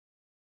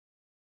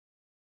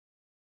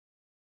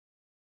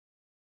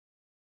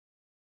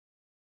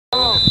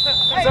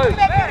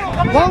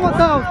1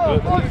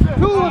 1,000.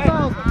 2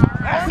 1,000.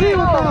 3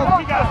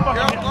 1,000.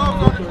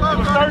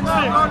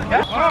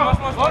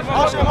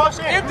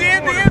 Empty.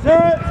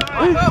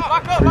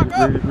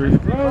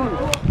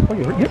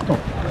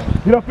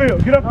 Get upfield.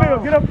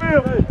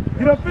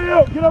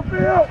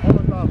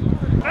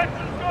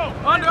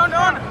 Under.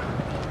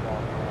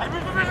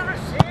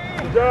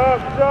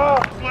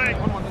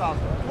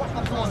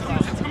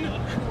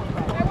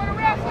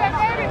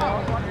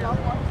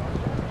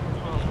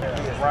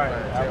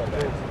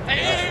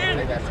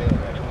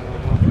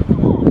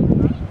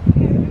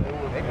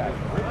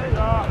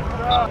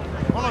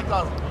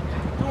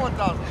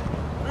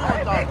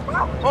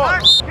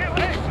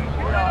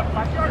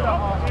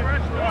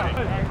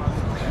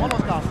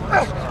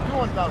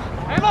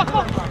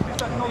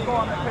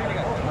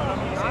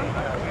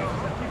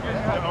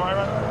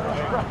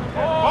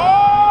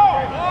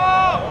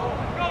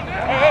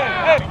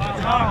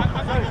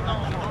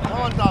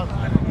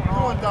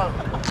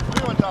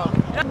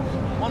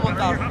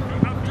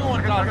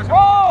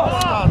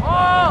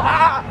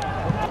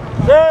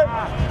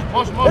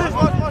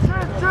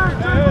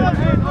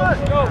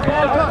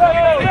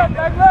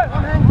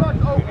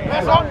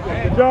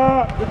 Good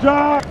job. Good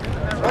job.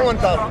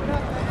 1,000.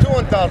 2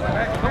 1,000.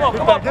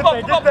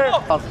 Get there.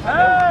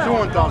 2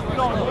 1,000.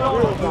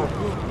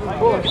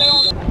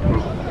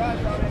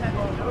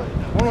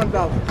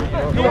 1,000. 2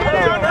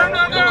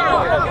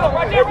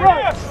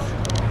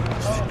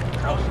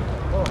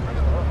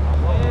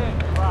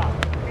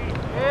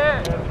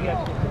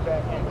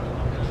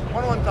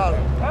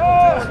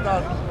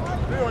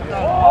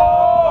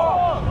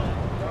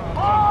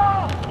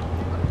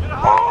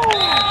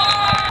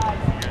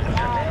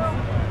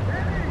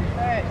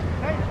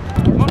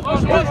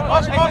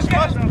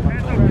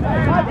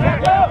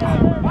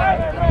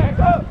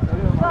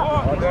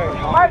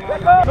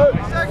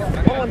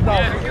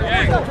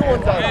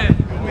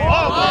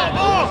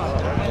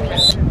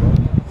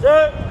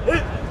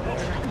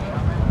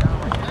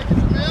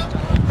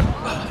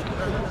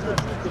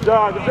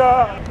 Good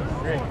job.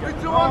 3,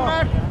 2, 1,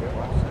 Mac.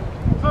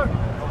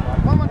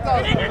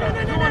 1,000. 2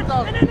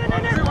 1,000.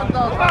 3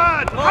 1,000.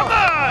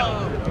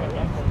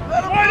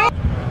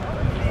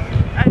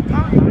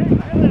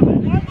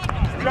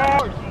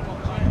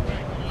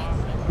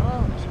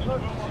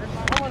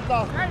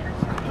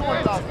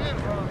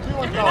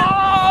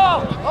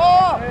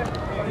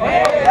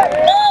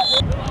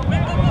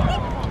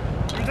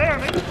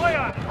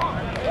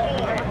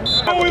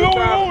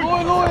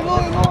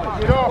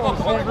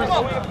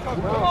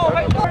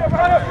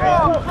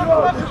 Come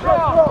on.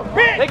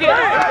 Take it.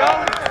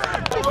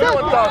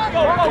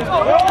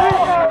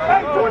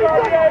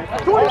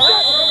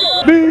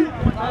 Speed.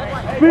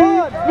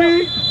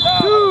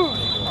 2,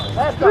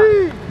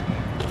 3.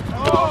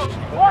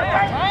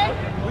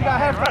 We got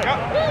half right.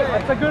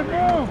 That's a good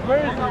move.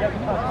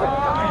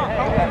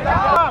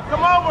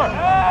 Come over.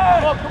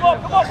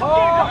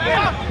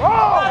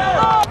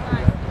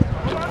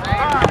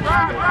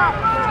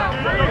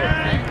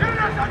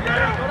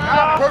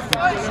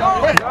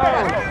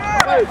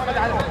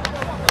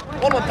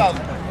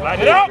 Light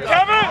it up,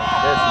 Kevin.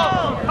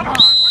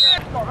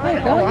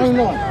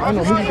 I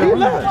know.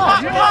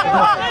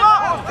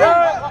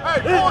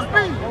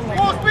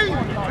 Full speed.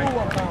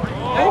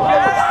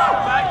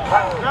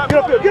 Get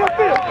upfield.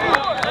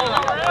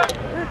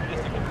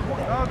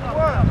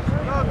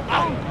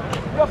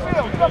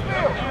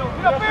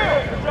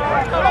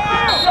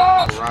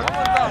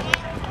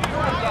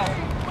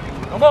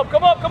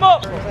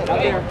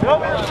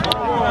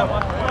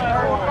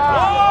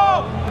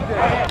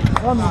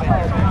 Come up.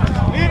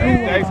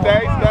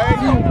 Stay.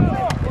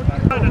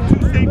 The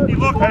 2 safety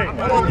look. Hey,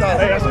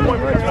 that's the point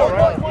we're going to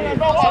right?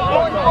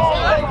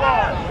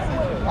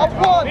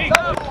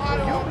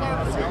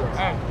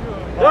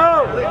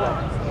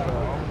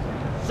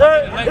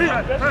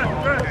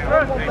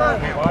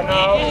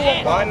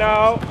 Why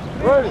now?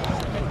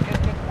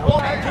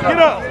 Get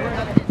up.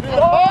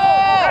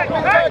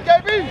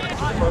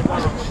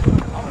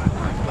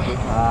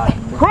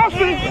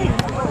 Crossing.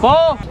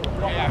 Ball.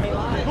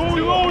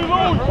 Louis.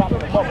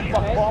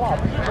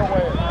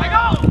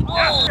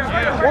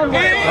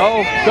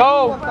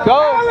 Go. Go,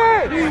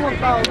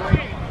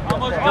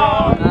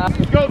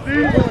 D.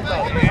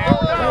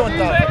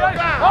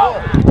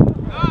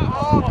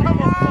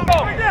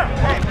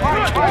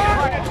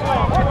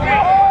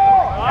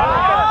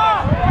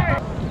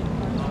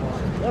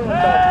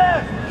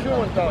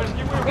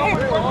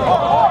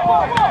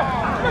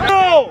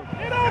 Go!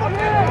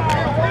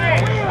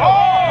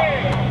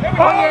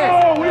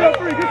 Oh, we have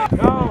 3.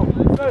 Go.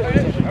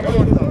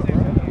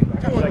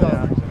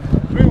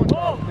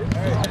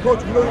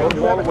 Coach, you know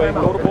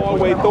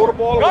Throw the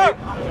ball away.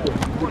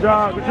 Good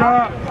job.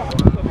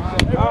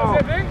 Oh.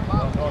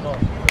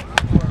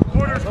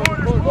 Quarters.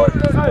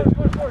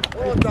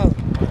 1,000.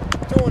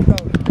 2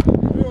 1,000.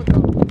 3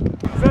 1,000.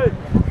 Say.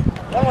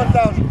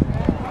 1,000.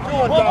 2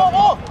 1,000.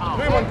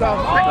 3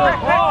 1,000.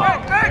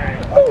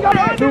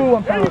 2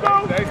 1,000.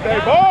 Stay.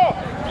 Ball.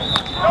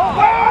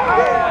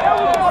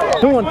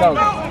 2 1,000.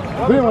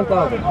 3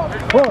 1,000.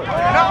 4.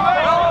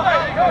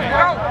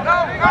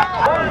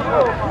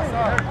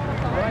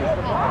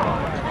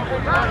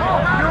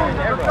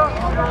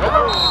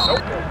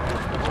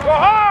 Go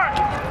hard!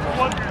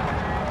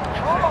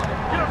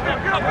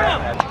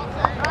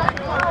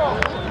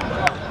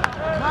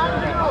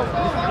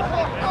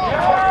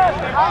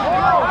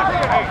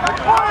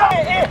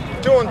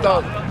 Two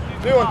 1,000.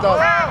 3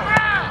 1,000.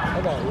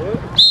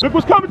 Look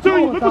what's coming to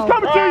you! Look what's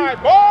coming to you!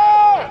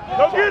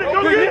 Go get it! Go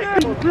get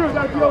it!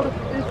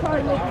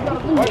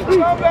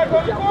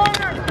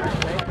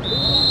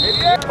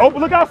 Open!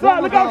 Look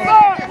outside! Look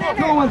outside!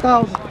 2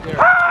 1,000.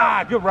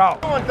 Ah! Good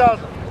route. 2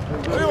 1,000.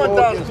 3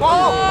 1,000.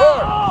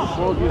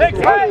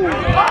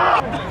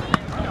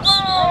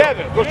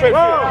 Kevin, go straight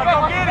forward.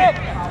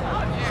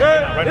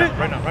 Right now.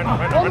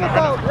 1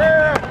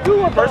 1,000. 2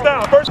 1,000. First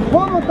down, first.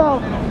 1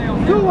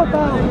 1,000. 2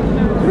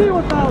 1,000. 3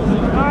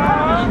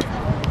 1,000.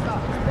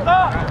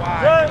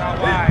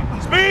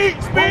 Speed!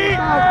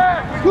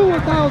 2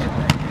 1,000.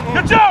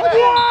 Good job,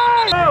 boy!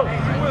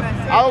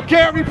 I don't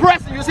care if we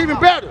pressing you, it's even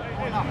better.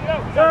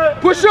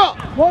 Push up.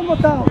 1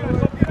 1,000.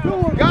 2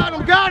 1,000.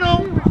 Got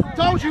him.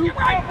 Told you. 1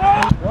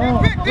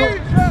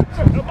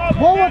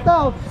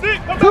 1,000.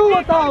 2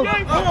 1,000.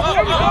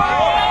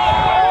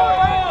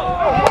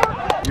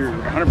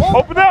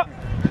 Open up.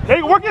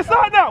 Hey, work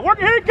inside now. Work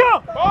it. Here he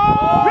come. Pick.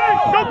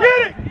 Go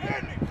get it.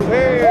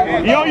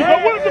 Yo, you go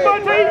with him,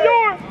 Devontae. He's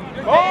yours.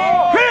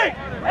 Pick.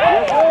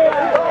 Hey,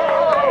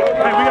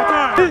 we got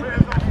time.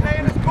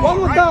 1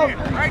 1,000.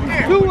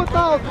 2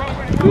 1,000.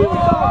 2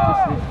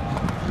 1,000.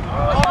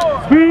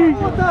 Speed.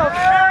 1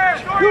 1,000.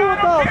 2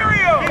 1,000.